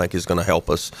as well, I think is going to help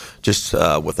us just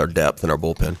with our depth and our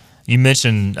bullpen. You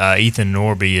mentioned Ethan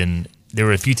Norby, and there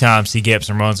were a few times he gave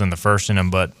some runs in the first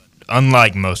inning, but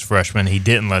unlike most freshmen, he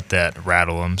didn't let that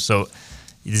rattle him. So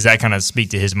does that kind of speak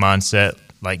to his mindset?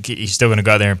 Like, he's still going to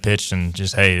go out there and pitch and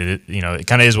just, hey, it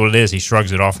kind of is what it is. He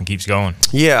shrugs it off and keeps going.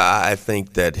 Yeah, I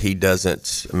think that he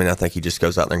doesn't – I mean, I think he just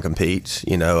goes out there and competes.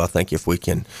 I think if we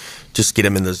can just get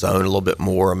him in the zone a little bit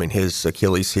more. I mean, his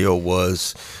Achilles heel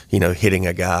was, hitting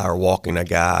a guy or walking a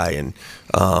guy.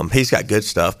 And he's got good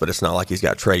stuff, but it's not like he's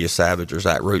got Treya Savage or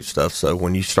Zach Root stuff. So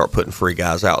when you start putting free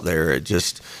guys out there, it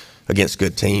just – against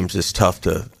good teams, it's tough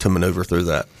to maneuver through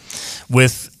that.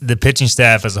 With the pitching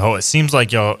staff as a whole, it seems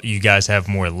like you guys have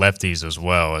more lefties as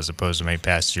well as opposed to maybe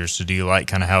past years. So do you like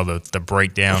kind of how the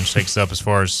breakdown shakes up as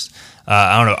far as,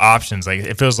 options? Like,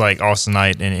 it feels like Austin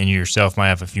Knight and yourself might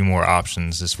have a few more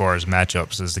options as far as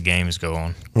matchups as the games go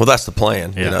on. Well, that's the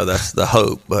plan. Yeah. That's the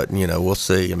hope. But, we'll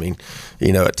see. I mean,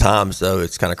 at times, though,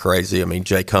 it's kind of crazy. I mean,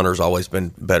 Jake Hunter's always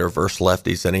been better versus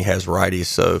lefties than he has righties.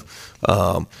 So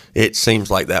it seems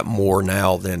like that more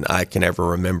now than I can ever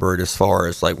remember it, as far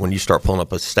as like when you start pulling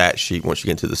up a stat sheet once you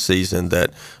get into the season, that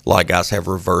a lot of guys have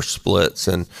reverse splits,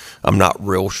 and I'm not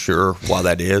real sure why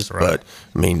that is. Right. But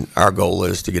I mean, our goal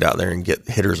is to get out there and get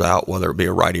hitters out, whether it be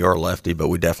a righty or a lefty, but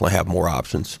we definitely have more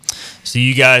options. So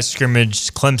you guys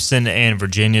scrimmaged Clemson and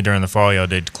Virginia during the fall. Y'all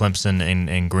did Clemson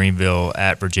and Greenville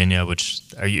at Virginia, which,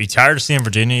 are you tired of seeing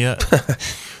Virginia yet?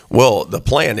 Well, the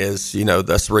plan is,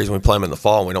 that's the reason we play them in the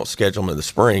fall and we don't schedule them in the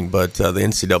spring. But the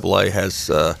NCAA has,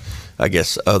 I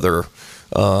guess, other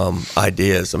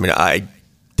ideas. I mean, I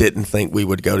didn't think we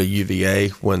would go to UVA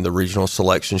when the regional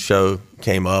selection show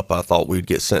came up. I thought we'd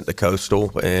get sent to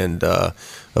Coastal. And,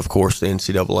 of course, the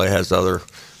NCAA has other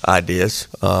ideas.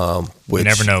 Which you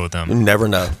never know with them.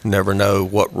 Never know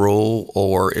what rule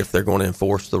or if they're going to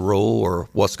enforce the rule or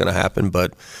what's going to happen.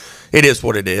 But it is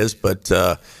what it is. But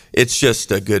it's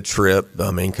just a good trip,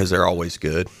 I mean, because they're always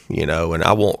good, and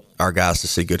I want our guys to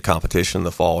see good competition in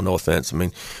the fall, no offense. I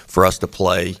mean, for us to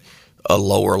play a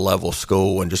lower level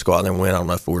school and just go out there and win, I don't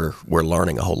know if we're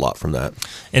learning a whole lot from that.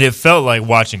 And it felt like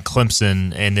watching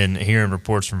Clemson and then hearing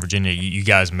reports from Virginia, you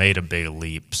guys made a big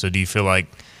leap. So do you feel like,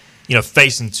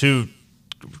 facing two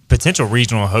potential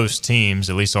regional host teams,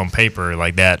 at least on paper,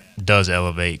 like that does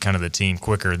elevate kind of the team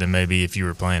quicker than maybe if you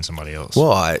were playing somebody else.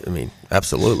 Well, I mean,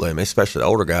 absolutely. I mean, especially the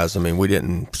older guys. I mean, we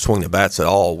didn't swing the bats at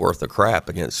all worth of crap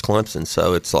against Clemson,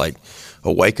 so it's like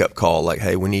a wake-up call, like,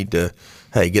 hey, we need to,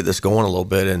 get this going a little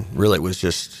bit, and really it was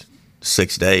just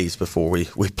 6 days before we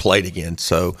played again.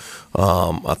 So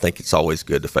I think it's always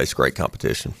good to face great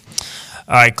competition.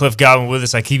 All right, Cliff Godwin with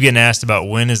us. I keep getting asked about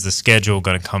when is the schedule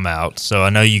going to come out. So I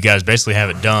know you guys basically have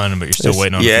it done, but you're still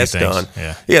waiting on a few things.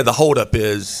 Done. Yeah, the holdup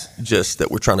is just that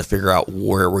we're trying to figure out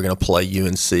where we're going to play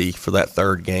UNC for that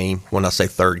third game. When I say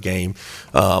third game,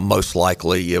 most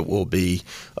likely it will be,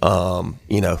 on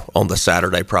the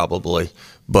Saturday probably.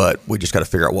 But we just got to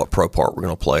figure out what pro part we're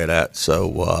going to play it at.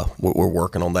 So we're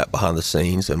working on that behind the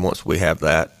scenes, and once we have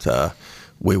that,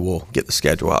 we will get the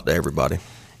schedule out to everybody.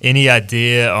 Any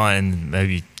idea on,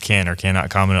 maybe you can or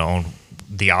cannot comment on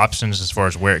the options as far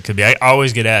as where it could be? I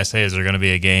always get asked, hey, is there going to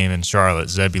be a game in Charlotte,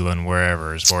 Zebulon,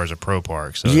 wherever, as far as a pro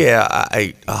park? So. Yeah,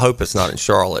 I hope it's not in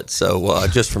Charlotte. So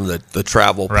just from the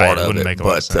travel part of it. Make a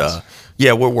lot of sense.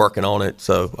 Yeah, we're working on it,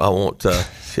 so I won't.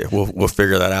 We'll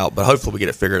figure that out. But hopefully we get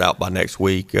it figured out by next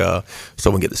week, so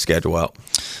we can get the schedule out.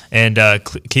 And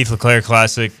Keith LeClaire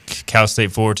Classic, Cal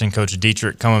State Fullerton, Coach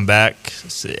Dietrich coming back.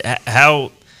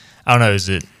 How, I don't know,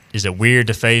 is it weird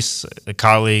to face a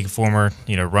colleague, former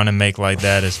run and make like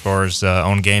that as far as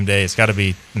on game day? It's got to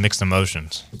be mixed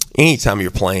emotions. Anytime you're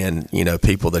playing,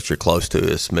 people that you're close to,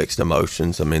 is mixed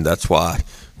emotions. I mean, that's why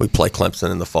we play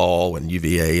Clemson in the fall and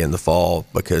UVA in the fall,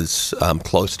 because I'm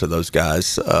close to those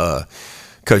guys.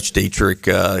 Coach Dietrich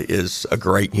is a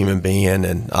great human being,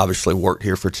 and obviously worked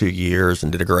here for 2 years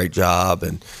and did a great job.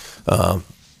 And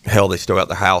hell, they still got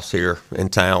the house here in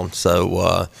town,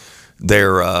 so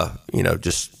they're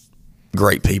just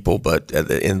great people. But at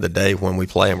the end of the day, when we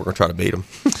play them, we're going to try to beat them.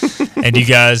 And you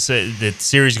guys, the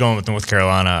series going with North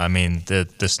Carolina, I mean,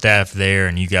 the staff there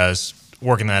and you guys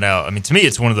working that out. I mean, to me,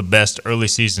 it's one of the best early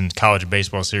season college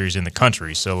baseball series in the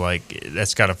country. So,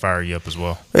 that's got to fire you up as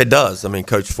well. It does. I mean,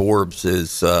 Coach Forbes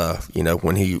is,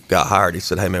 when he got hired, he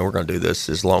said, hey, man, we're going to do this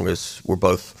as long as we're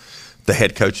both the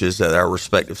head coaches at our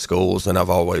respective schools, and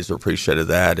I've always appreciated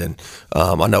that. And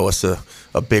I know it's a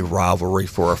big rivalry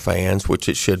for our fans, which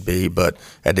it should be, but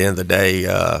at the end of the day,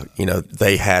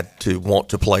 they had to want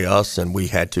to play us, and we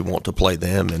had to want to play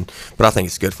them. But I think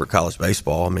it's good for college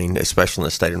baseball. I mean, especially in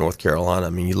the state of North Carolina. I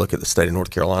mean, you look at the state of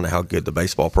North Carolina, how good the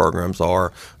baseball programs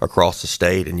are across the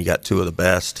state, and you got two of the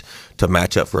best to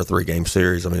match up for a 3-game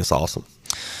series. I mean, it's awesome.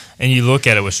 And you look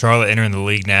at it with Charlotte entering the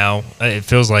league now, it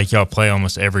feels like y'all play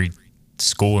almost every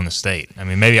school in the state. I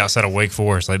mean, maybe outside of Wake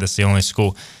Forest, that's the only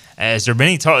school. Has there been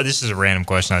any talk? This is a random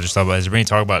question I just thought about. Has there been any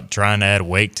talk about trying to add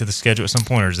Wake to the schedule at some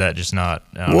point, or is that just not?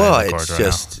 Well, it's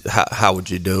just how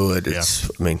would you do it? It's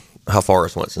I mean, how far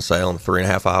is Winston-Salem?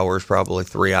 3.5 hours, probably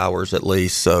 3 hours at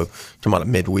least. So talking about a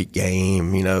midweek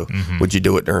game, would you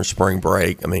do it during spring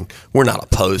break? I mean, we're not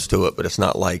opposed to it, but it's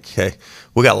not like, hey,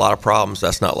 we got a lot of problems.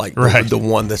 That's not like the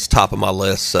one that's top of my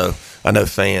list. So I know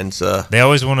fans. They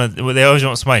always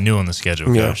want somebody new on the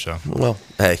schedule. Yeah. Coach, so. Well,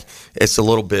 hey, it's a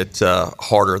little bit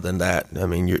harder than that. I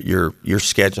mean, you're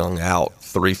scheduling out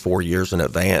 3-4 years in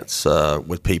advance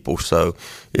with people, so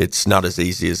it's not as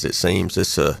easy as it seems.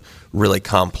 It's a really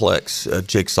complex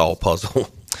jigsaw puzzle.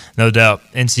 No doubt.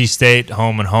 NC State,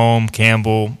 home and home.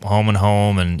 Campbell, home and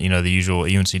home, and the usual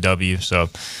UNCW. So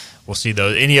we'll see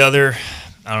those. Any other,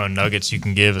 nuggets you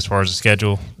can give as far as the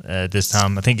schedule at this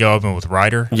time? I think y'all open with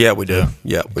Ryder. Yeah, we do.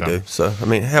 Yeah, we do. So I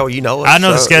mean, hell, it. I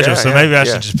know the schedule, so maybe I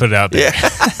should just put it out there.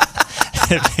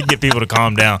 Yeah. Get people to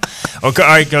calm down. Okay, all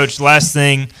right, Coach. Last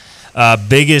thing.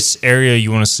 Biggest area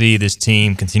you want to see this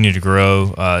team continue to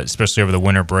grow, especially over the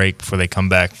winter break before they come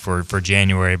back for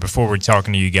January, before we're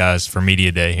talking to you guys for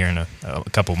Media Day here in a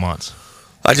couple months?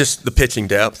 The pitching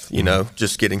depth,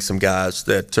 just getting some guys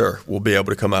that will be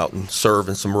able to come out and serve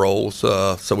in some roles,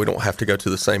 so we don't have to go to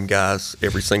the same guys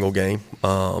every single game.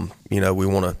 We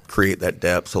want to create that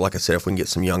depth. So like I said, if we can get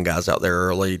some young guys out there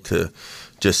early to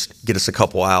just get us a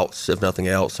couple outs, if nothing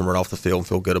else, and run off the field and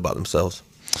feel good about themselves.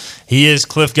 He is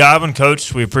Cliff Godwin,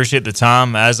 Coach. We appreciate the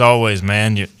time. As always,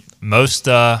 man, most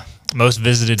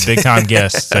visited big-time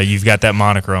guest. So you've got that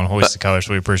moniker on Hoist the Colors,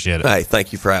 so we appreciate it. Hey,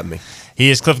 thank you for having me. He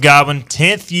is Cliff Godwin,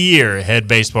 10th year head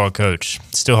baseball coach.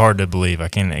 Still hard to believe. I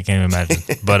can't even imagine.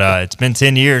 But it's been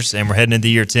 10 years, and we're heading into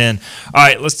year 10. All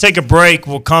right, let's take a break.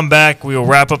 We'll come back. We will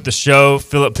wrap up the show.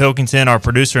 Philip Pilkington, our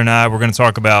producer, and I, we're going to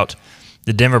talk about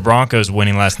the Denver Broncos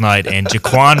winning last night and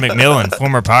Jaquan McMillan,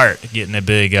 former Pirate, getting a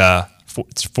big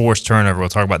forced turnover. We'll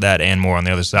talk about that and more on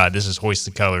the other side. This is Hoist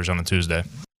the Colors on a Tuesday.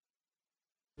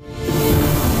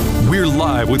 We're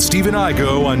live with Stephen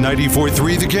Igo on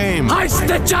 94.3 The Game. Hoist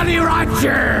the Jolly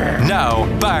Roger! Now,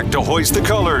 back to Hoist the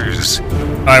Colors. All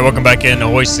right, welcome back in to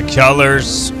Hoist the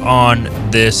Colors on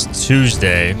this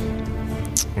Tuesday.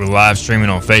 We're live streaming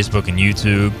on Facebook and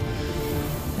YouTube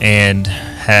and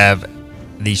have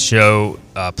the show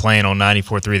playing on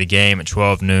 94.3 The Game at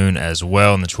 12 noon as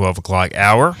well in the 12 o'clock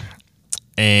hour.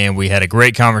 And we had a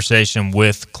great conversation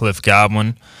with Cliff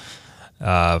Godwin,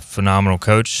 phenomenal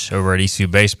coach over at ECU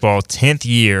Baseball, 10th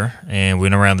year, and we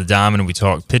went around the diamond and we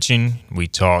talked pitching, we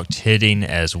talked hitting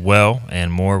as well,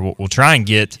 and more. We'll try and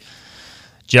get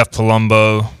Jeff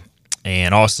Palumbo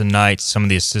and Austin Knight, some of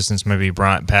the assistants, maybe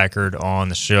Bryant Packard, on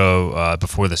the show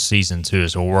before the season too,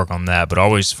 so we'll work on that, but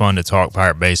always fun to talk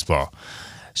Pirate baseball.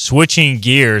 Switching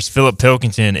gears, Philip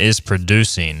Pilkington is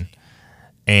producing.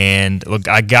 And look,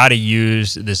 I got to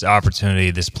use this opportunity,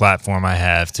 this platform I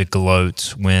have to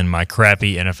gloat when my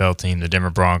crappy NFL team, the Denver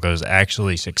Broncos,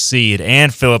 actually succeed.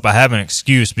 And, Philip, I have an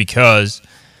excuse because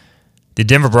the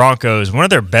Denver Broncos, one of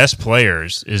their best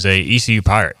players is a ECU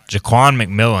Pirate. Jaquan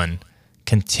McMillan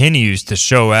continues to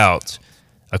show out.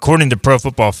 According to Pro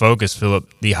Football Focus,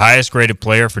 Philip, the highest graded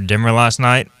player for Denver last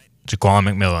night, Jaquan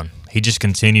McMillan. He just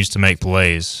continues to make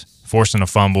plays, forcing a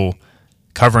fumble,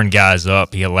 covering guys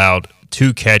up. He allowed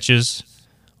 2 catches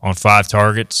on 5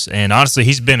 targets, and honestly,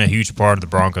 he's been a huge part of the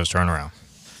Broncos' turnaround.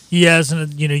 Yes,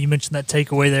 and you mentioned that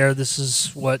takeaway there. This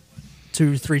is what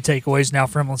 2-3 takeaways now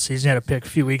for him on the season. He had a pick a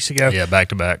few weeks ago. Yeah, back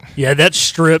to back. Yeah, that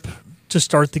strip to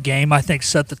start the game, I think,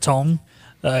 set the tone.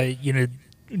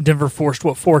 Denver forced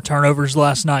 4 turnovers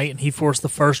last night, and he forced the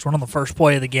first one on the first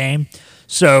play of the game.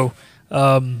 So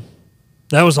that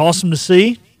was awesome to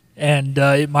see. And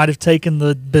it might have taken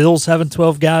the Bills having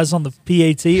 12 guys on the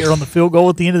PAT or on the field goal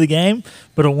at the end of the game,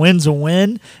 but a win's a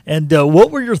win. And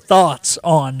what were your thoughts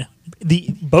on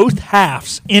both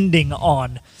halves ending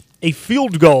on a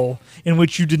field goal in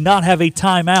which you did not have a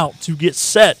timeout to get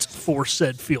set for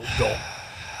said field goal?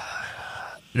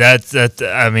 I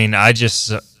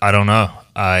don't know.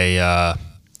 I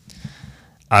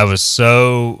was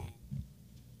so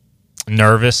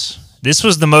nervous. This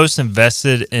was the most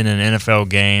invested in an NFL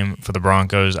game for the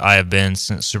Broncos I have been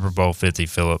since Super Bowl 50,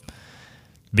 Philip,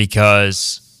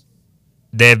 because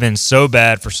they have been so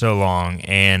bad for so long.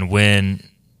 And when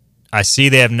I see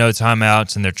they have no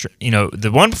timeouts, and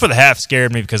the one before the half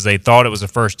scared me because they thought it was a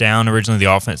first down. Originally,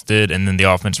 the offense did, and then the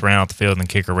offense ran out the field and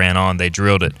the kicker ran on. They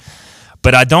drilled it.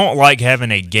 But I don't like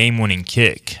having a game-winning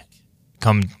kick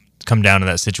come down to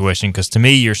that situation because to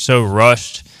me, you're so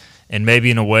rushed. And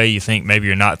maybe in a way you think maybe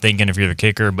you're not thinking if you're the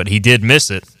kicker, but he did miss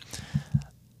it.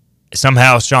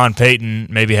 Somehow Sean Payton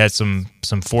maybe had some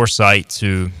foresight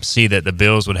to see that the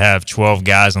Bills would have 12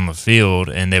 guys on the field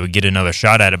and they would get another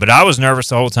shot at it. But I was nervous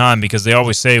the whole time because they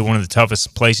always say one of the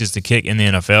toughest places to kick in the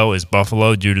NFL is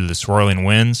Buffalo due to the swirling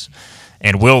winds.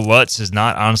 And Will Lutz is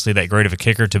not honestly that great of a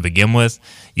kicker to begin with.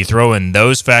 You throw in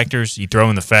those factors, you throw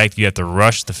in the fact you have to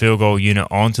rush the field goal unit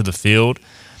onto the field.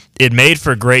 It made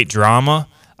for great drama.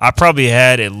 I probably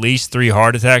had at least 3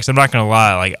 heart attacks. I'm not going to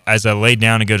lie. Like, as I laid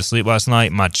down to go to sleep last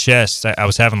night, my chest, I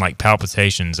was having like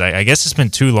palpitations. I guess it's been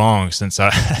too long since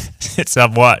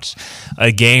I've watched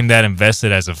a game that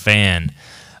invested as a fan.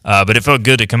 But it felt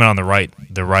good to come out on the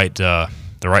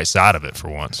right side of it for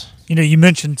once. You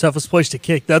mentioned toughest place to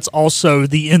kick. That's also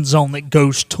the end zone that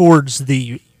goes towards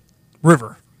the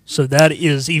river. So that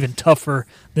is even tougher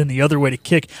than the other way to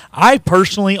kick. I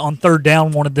personally, on third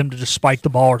down, wanted them to just spike the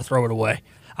ball or throw it away.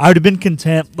 I would have been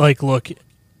content, look,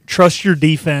 trust your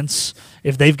defense.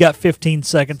 If they've got 15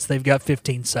 seconds, they've got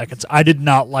 15 seconds. I did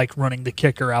not like running the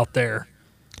kicker out there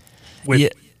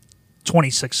with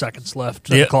 26 seconds left,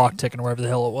 the clock ticking, or whatever the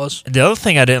hell it was. The other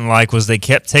thing I didn't like was they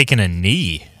kept taking a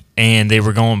knee, and they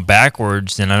were going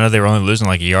backwards, and I know they were only losing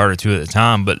like a yard or 2 at the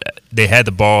time, but they had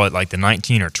the ball at like the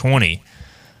 19 or 20,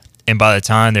 and by the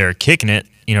time they were kicking it,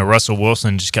 Russell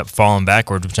Wilson just kept falling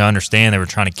backwards, which I understand they were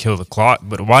trying to kill the clock,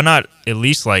 but why not at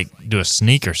least do a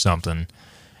sneak or something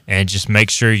and just make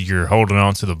sure you're holding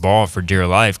on to the ball for dear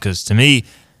life? Because to me,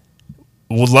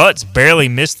 Lutz barely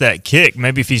missed that kick.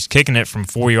 Maybe if he's kicking it from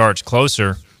 4 yards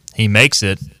closer, he makes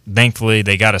it. Thankfully,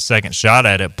 they got a second shot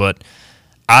at it, but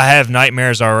I have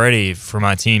nightmares already for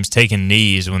my teams taking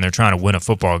knees when they're trying to win a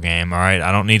football game, all right?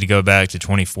 I don't need to go back to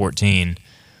 2014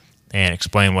 and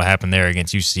explain what happened there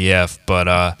against UCF.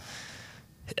 But,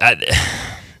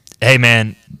 hey,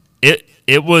 man,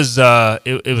 it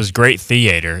was great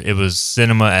theater. It was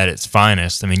cinema at its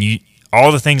finest. I mean,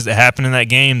 all the things that happened in that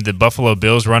game, the Buffalo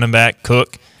Bills running back,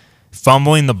 Cook,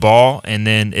 fumbling the ball and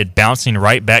then it bouncing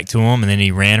right back to him, and then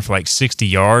he ran for like 60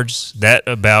 yards. That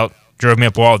about drove me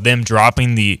up a wall. Denver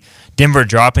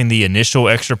dropping the initial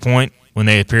extra point when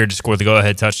they appeared to score the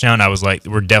go-ahead touchdown, I was like,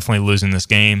 we're definitely losing this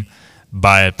game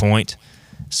by a point.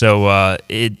 So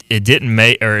it didn't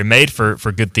make, or it made for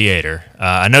good theater.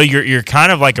 I know you're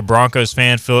kind of like a Broncos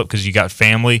fan, Philip, because you got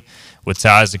family with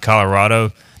ties to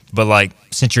Colorado. But like,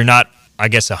 since you're not, I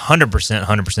guess,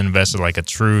 100% invested, like a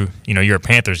true, you're a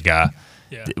Panthers guy.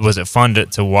 Yeah. Was it fun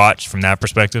to watch from that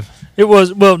perspective? It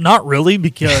was. Well, not really,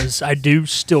 because I do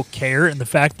still care, and the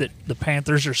fact that the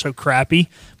Panthers are so crappy,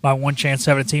 my one chance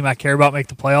to have a team I care about make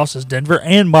the playoffs is Denver,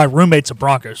 and my roommate's a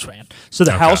Broncos fan. So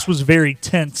the house was very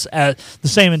tense, at the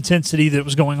same intensity that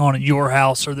was going on in your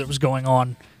house or that was going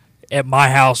on at my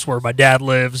house where my dad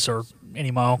lives or any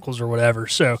of my uncles or whatever.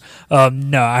 So,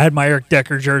 no, I had my Eric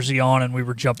Decker jersey on, and we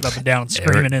were jumping up and down and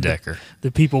screaming. And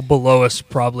the people below us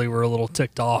probably were a little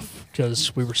ticked off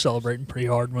because we were celebrating pretty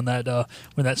hard when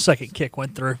that second kick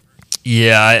went through.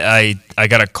 Yeah, I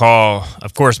got a call.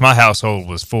 Of course, my household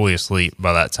was fully asleep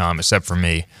by that time, except for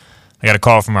me. I got a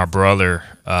call from my brother.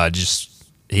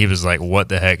 He was like, "What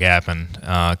the heck happened?"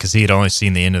 Because he had only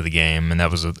seen the end of the game, and it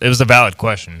was a valid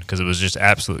question because it was just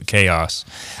absolute chaos.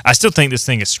 I still think this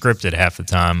thing is scripted half the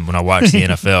time when I watch the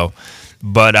NFL,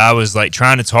 but I was like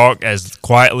trying to talk as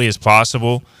quietly as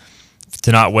possible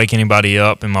to not wake anybody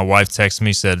up, and my wife texted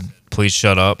me, said, "Please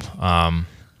shut up," because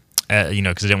I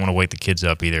didn't want to wake the kids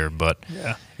up either. But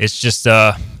it's just,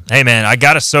 hey man, I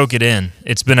gotta soak it in.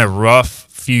 It's been a rough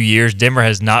few years. Denver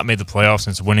has not made the playoffs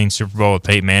since winning Super Bowl with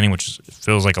Peyton Manning, which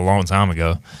feels like a long time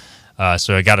ago.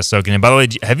 So I got to soak it in. By the way,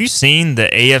 have you seen the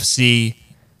AFC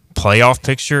playoff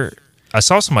picture? I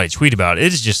saw somebody tweet about it.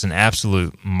 It is just an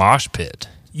absolute mosh pit.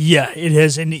 Yeah, it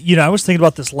is. And, I was thinking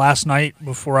about this last night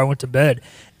before I went to bed.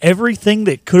 Everything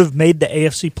that could have made the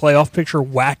AFC playoff picture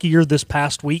wackier this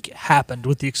past week happened,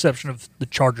 with the exception of the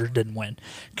Chargers didn't win.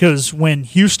 Because when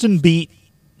Houston beat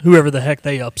whoever the heck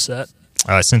they upset,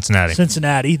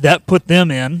 Cincinnati, that put them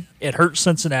in. It hurt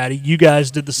Cincinnati. You guys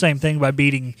did the same thing by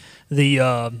beating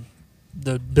the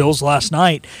Bills last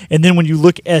night. And then when you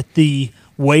look at the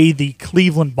way the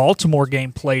Cleveland-Baltimore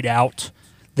game played out,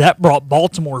 that brought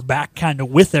Baltimore back kind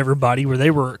of with everybody, where they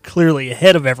were clearly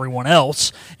ahead of everyone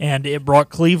else, and it brought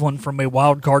Cleveland from a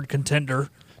wild card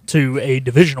contender to a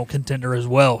divisional contender as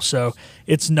well. So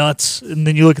it's nuts. And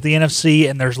then you look at the NFC,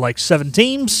 and there's like 7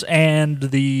 teams, and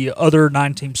the other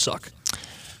 9 teams suck.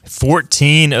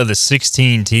 14 of the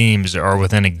 16 teams are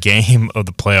within a game of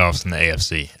the playoffs in the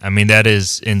AFC. I mean, that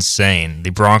is insane.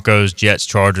 The Broncos, Jets,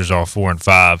 Chargers, all 4 and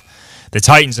 5. The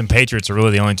Titans and Patriots are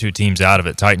really the only 2 teams out of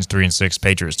it. Titans 3 and 6,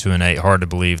 Patriots 2 and 8. Hard to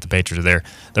believe the Patriots are there.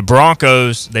 The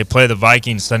Broncos, they play the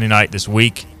Vikings Sunday night this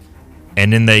week,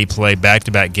 and then they play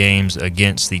back-to-back games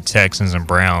against the Texans and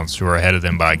Browns, who are ahead of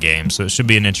them by a game. So it should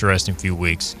be an interesting few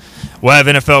weeks. We'll have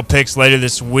NFL picks later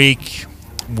this week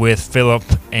with Philip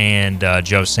and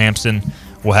Joe Sampson.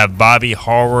 We'll have Bobby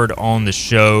Harward on the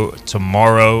show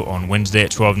tomorrow on Wednesday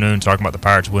at 12 noon, talking about the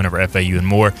Pirates' win over FAU and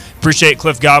more. Appreciate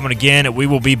Cliff Godwin again. We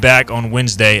will be back on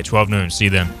Wednesday at 12 noon. See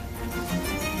you then.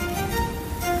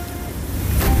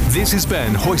 This has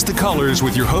been Hoist the Colors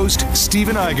with your host,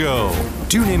 Stephen Igo.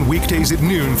 Tune in weekdays at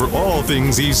noon for all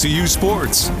things ECU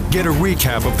sports. Get a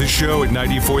recap of the show at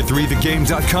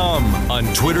 943thegame.com, on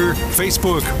Twitter,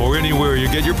 Facebook, or anywhere you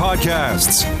get your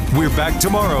podcasts. We're back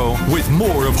tomorrow with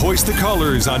more of Hoist the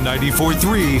Colors on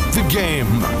 943 The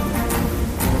Game.